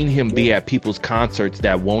 I've seen him be at people's concerts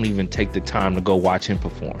that won't even take the time to go watch him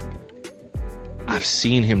perform. I've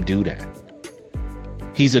seen him do that.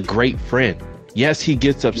 He's a great friend. Yes, he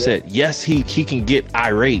gets upset. Yes, he can get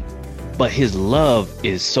irate, but his love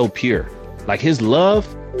is so pure. Like his love,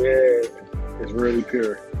 it's really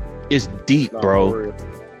pure. It's deep, bro.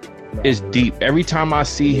 It's deep. Every time I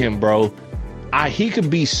see him, bro, he could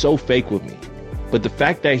be so fake with me, but the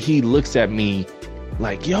fact that he looks at me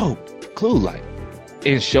like, yo, Clue, like,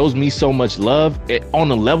 and shows me so much love on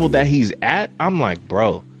the level that he's at, I'm like,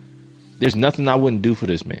 bro, there's nothing I wouldn't do for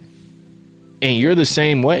this man. And you're the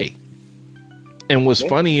same way. And what's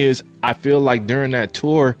funny is I feel like during that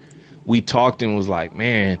tour, we talked and was like,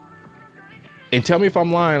 man, and tell me if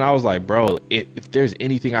I'm lying. I was like, bro, if there's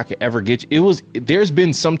anything I could ever get you, there's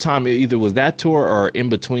been some time, it either was that tour or in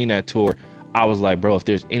between that tour, I was like, bro, if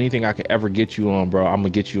there's anything I could ever get you on, bro, I'm gonna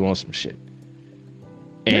get you on some shit.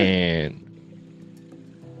 And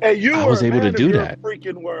you I was able to do that.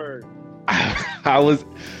 Freaking word.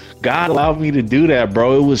 God allowed me to do that,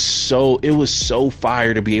 bro. It was so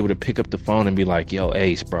fire to be able to pick up the phone and be like, yo,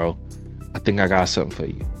 Ace, bro, I think I got something for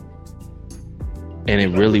you. And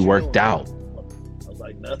it really worked out. I was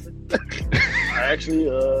like, nothing. I actually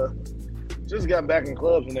just got back in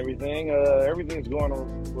clubs and everything. Everything's going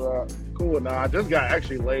on cool now. I just got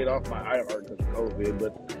actually laid off my iHeart because of COVID,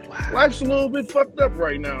 but life's a little bit fucked up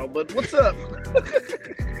right now. But what's up?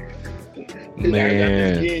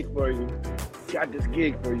 Man. I got this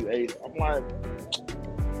gig for you, Ace. I'm like,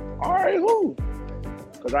 all right, who?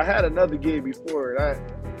 Because I had another gig before, and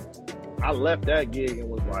I left that gig and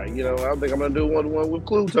was like, you know, I think I'm gonna do one what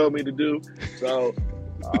Clue told me to do. So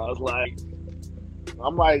I was like,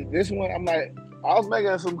 this one, I was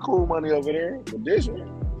making some cool money over there, but this one,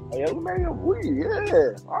 yeah, we making weed,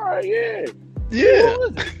 yeah, all right, yeah.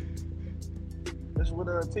 This is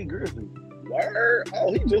with T Grizzly. Word?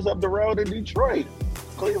 Oh, he just up the road in Detroit.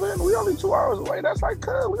 Cleveland, we only 2 hours away. That's like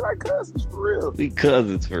we like cousins for real. We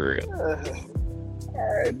cousins for real.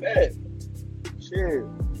 All right, bet. Shit.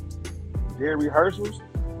 Did rehearsals,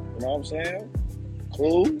 you know what I'm saying?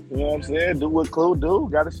 Clue, you know what I'm saying? Do what Clue do.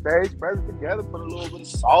 Got a stage present together, put a little bit of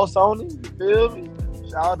sauce on it, you feel me?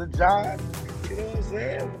 Shout out to John, you know what I'm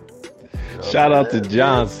saying? Shout out to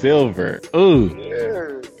John Silver. Ooh.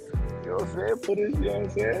 Yeah. You know what I'm saying? Put it, you know what I'm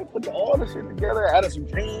saying? Put all the shit together, added some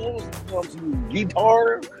drums, some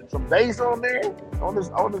guitar, some bass on there, on the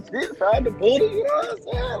shit side, the booty, you know what I'm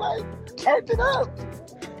saying? Like, turned it up.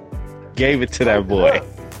 Gave it to that boy.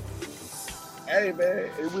 Hey man,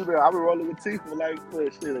 I've been rolling with T for like a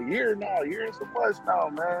year and some months now,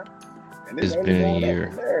 man. And it's been a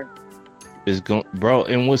year. It's going, bro.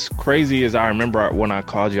 And what's crazy is I remember when I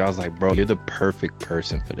called you, I was like, bro, you're the perfect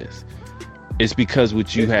person for this. It's because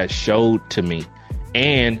what you had showed to me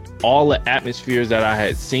and all the atmospheres that I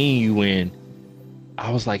had seen you in,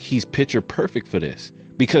 I was like, he's picture perfect for this.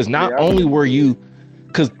 Because not only were you,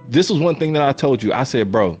 because this was one thing that I told you. I said,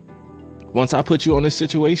 bro, once I put you on this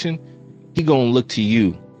situation, he gonna look to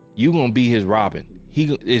you. You gonna be his Robin.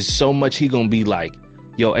 He is so much. He gonna be like,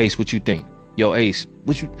 yo, Ace, what you think? Yo, Ace,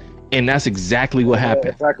 what you? And that's exactly what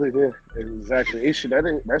happened. Exactly.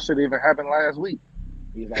 That should even happen last week.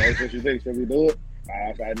 He's like, Ace, what you think? Should we do it?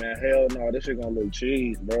 I was like, man, hell no. This shit gonna look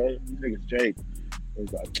cheese, bro. You think it's Jake?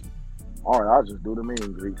 He's like, all right, I'll just do the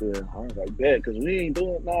mean Greek here. I was like, bet, because we ain't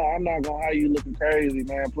doing. No, I'm not gonna have you looking crazy,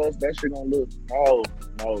 man. Plus, that shit gonna look. No,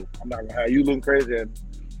 I'm not gonna have you looking crazy.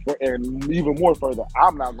 And even more further,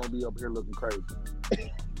 I'm not gonna be up here looking crazy.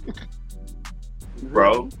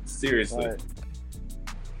 Bro, seriously. Right.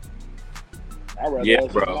 I'd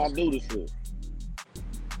rather not do this shit.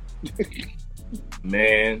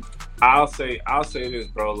 Man, I'll say this,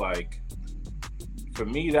 bro. Like, for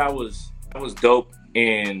me, that was dope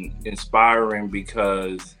and inspiring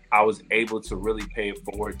because I was able to really pay it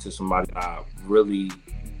forward to somebody I really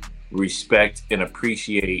respect and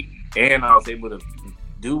appreciate, and I was able to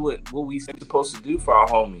do what we supposed to do for our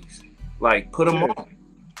homies. Like, put them on.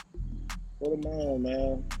 Put them on,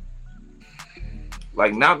 man.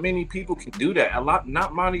 Like, not many people can do that.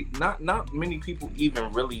 Not many people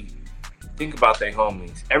even really think about their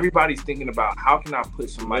homies. Everybody's thinking about how can I put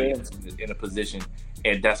somebody in a position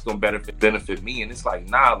and that's gonna benefit me. And it's like,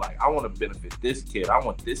 nah, like I want to benefit this kid. I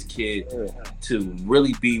want this kid to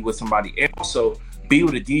really be with somebody and also be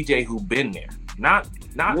with a DJ who been there. Not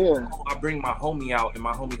I bring my homie out and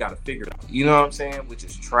my homie got to figure it out. You know what I'm saying? Which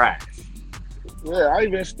is trash. Yeah, I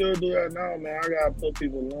even still do that now, man. I gotta put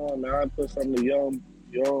people on, man. I put some of the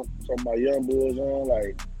some of my young boys on.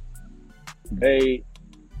 Like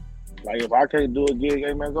if I can't do a gig,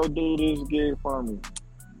 hey man, go do this gig for me.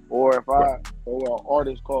 Or if or an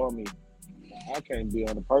artist call me, I can't be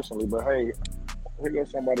on it personally, but hey, here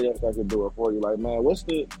goes somebody else that can do it for you. Like, man,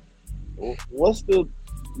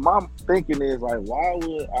 my thinking is like, why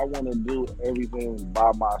would I want to do everything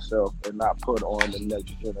by myself and not put on the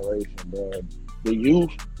next generation, bro? The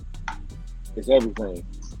youth is everything.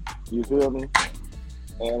 You feel me?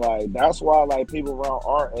 And like that's why like people around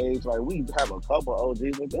our age, like we have a couple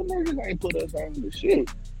OGs, but them niggas ain't put us on the shit.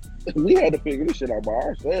 We had to figure this shit out by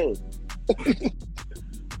ourselves.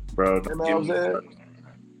 Bro, you know what I'm saying?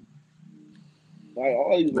 Like a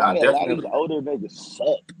lot of these older niggas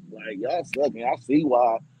suck. Like y'all suck, and I see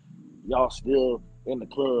why y'all still in the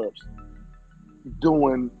clubs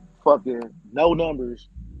doing fucking no numbers,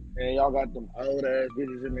 and y'all got them old ass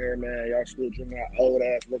bitches in there, man. Y'all still drinking that old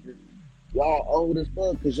ass liquor. Y'all old as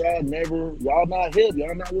fuck because y'all not hip.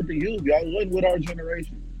 Y'all not with the youth. Y'all wasn't with our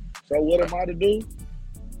generation. So what am I to do?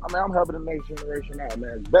 I mean, I'm helping the next generation out,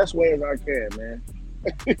 man. Best way as I can, man.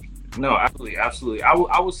 No, absolutely.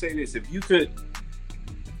 I would say this: if you could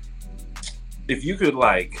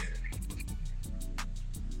like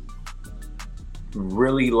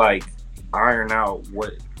really like iron out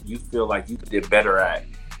what you feel like you did better at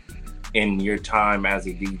in your time as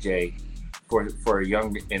a DJ for a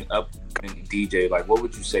young and upcoming DJ, like what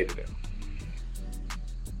would you say to them?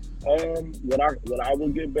 What I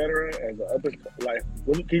would get better at as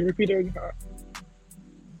an can you repeat that again?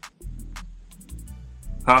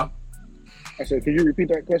 Huh? I said, can you repeat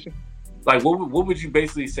that question? Like, what would you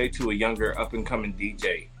basically say to a younger up and coming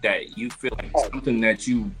DJ that you feel like something that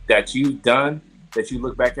you've done that you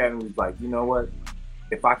look back at and was like, you know what?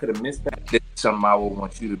 If I could have missed that, this is something I would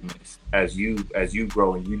want you to miss as you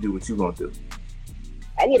grow and you do what you're gonna do.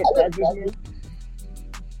 I would have practiced more.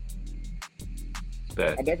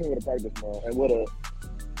 I definitely would have practiced more and would have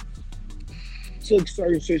took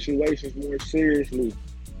certain situations more seriously.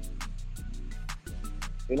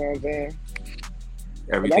 You know what I'm saying?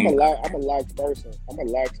 Everything. I'm a lax person. I'm a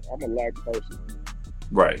lax person.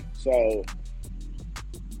 Right. So,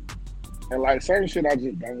 and like certain shit I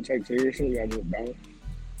just don't take seriously. I just don't.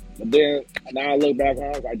 But then now I look back on it, I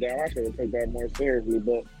was like, damn, I should have taken that more seriously.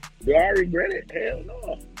 But do I regret it? Hell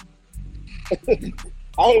no.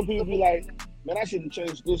 I hope people be like, man, I should have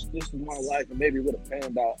changed this in my life and maybe it would have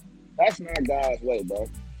panned out. That's not God's way, bro.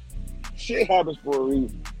 Shit happens for a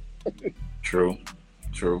reason. True.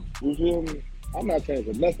 You feel me? I'm not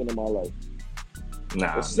changing nothing in my life.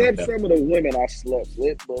 Nah. Except some of the women I slept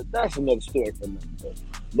with, but that's another story for another day.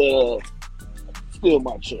 But still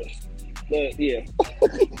my choice. But yeah,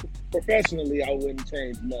 professionally, I wouldn't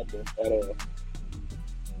change nothing at all.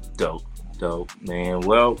 Dope, man.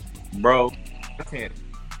 Well, bro, I can't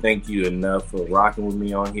thank you enough for rocking with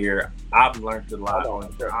me on here. I've learned a lot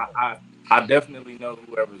on here. I definitely know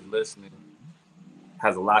whoever's listening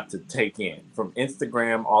has a lot to take in, from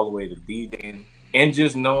Instagram all the way to DJing, and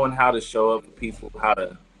just knowing how to show up for people, how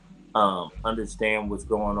to understand what's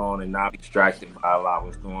going on and not be distracted by a lot of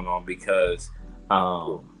what's going on, because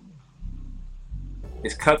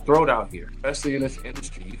it's cutthroat out here, especially in this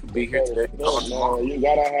industry. You can be here today. Man, you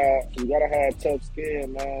gotta have tough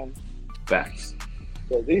skin, man. Facts.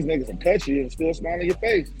 Because these niggas will cut you and still smile in your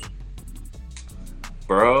face.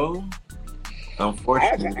 Bro,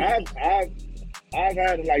 unfortunately. I've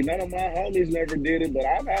had it, like, none of my homies never did it, but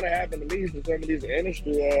I've had it happen to me for some of these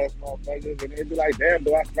industry ass motherfuckers, and they'd be like, damn,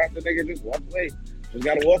 do I slap the nigga? Just walk away. Just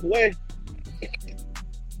gotta walk away.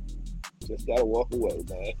 Just gotta walk away,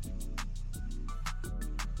 man.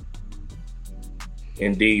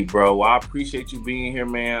 Indeed, bro. Well, I appreciate you being here,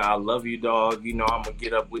 man. I love you, dog. You know I'm gonna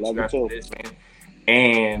get up with you after this, man.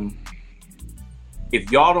 And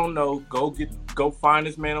if y'all don't know, go find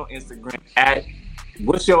this man on Instagram at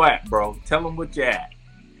what's your at, bro? Tell them what you're at.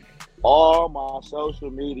 All my social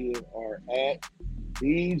media are at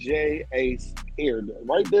DJ Ace here.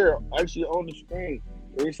 Right there, actually on the screen.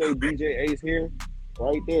 Where you say DJ Ace here,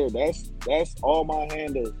 right there. That's all my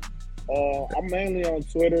handles. I'm mainly on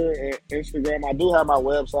Twitter and Instagram. I do have my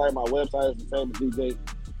website. My website is the same as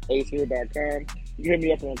DJAceHere.com. You can hit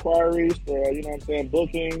me up for inquiries for, you know what I'm saying,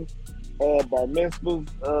 bookings, bar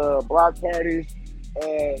mitzvahs, block parties,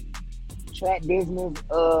 trap business,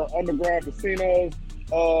 underground casinos,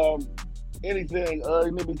 anything.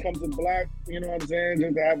 You maybe come to the block, you know what I'm saying,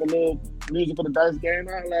 just to have a little music for the dice game,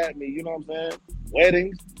 holla at me, you know what I'm saying?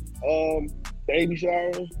 Weddings, baby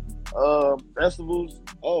showers, festivals.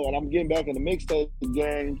 Oh, and I'm getting back in the mixtape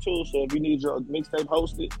game too, so if you need your mixtape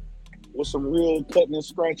hosted, with some real cutting and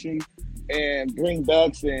scratching and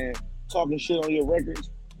bringbacks and talking shit on your records,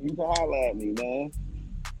 you can holler at me, man.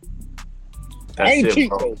 I ain't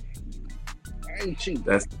cheap, though. I ain't cheap.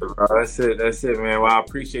 That's it, bro. That's it, man. Well, I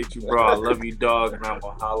appreciate you, bro. I love you, dog, and I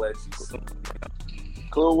will holler at you soon.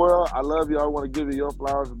 Cool World, I love you. I want to give you your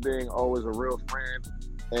flowers for being always a real friend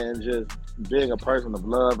and just being a person of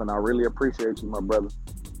love, and I really appreciate you, my brother.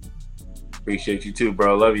 Appreciate you too,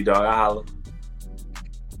 bro. Love you, dog. I holla.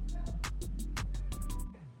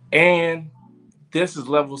 And this is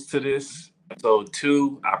Levels to This, episode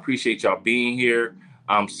 2. I appreciate y'all being here.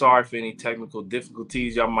 I'm sorry for any technical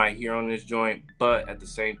difficulties y'all might hear on this joint, but at the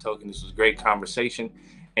same token, this was great conversation,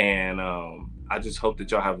 and I just hope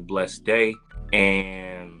that y'all have a blessed day.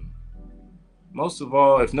 And most of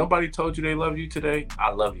all, if nobody told you they love you today,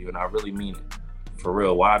 I love you, and I really mean it. For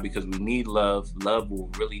real. Why? Because we need love. Love will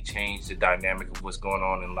really change the dynamic of what's going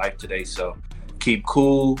on in life today. So keep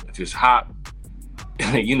cool. If it's hot,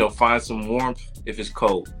 find some warmth if it's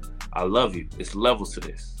cold. I love you. It's levels to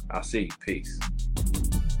this. I'll see you. Peace.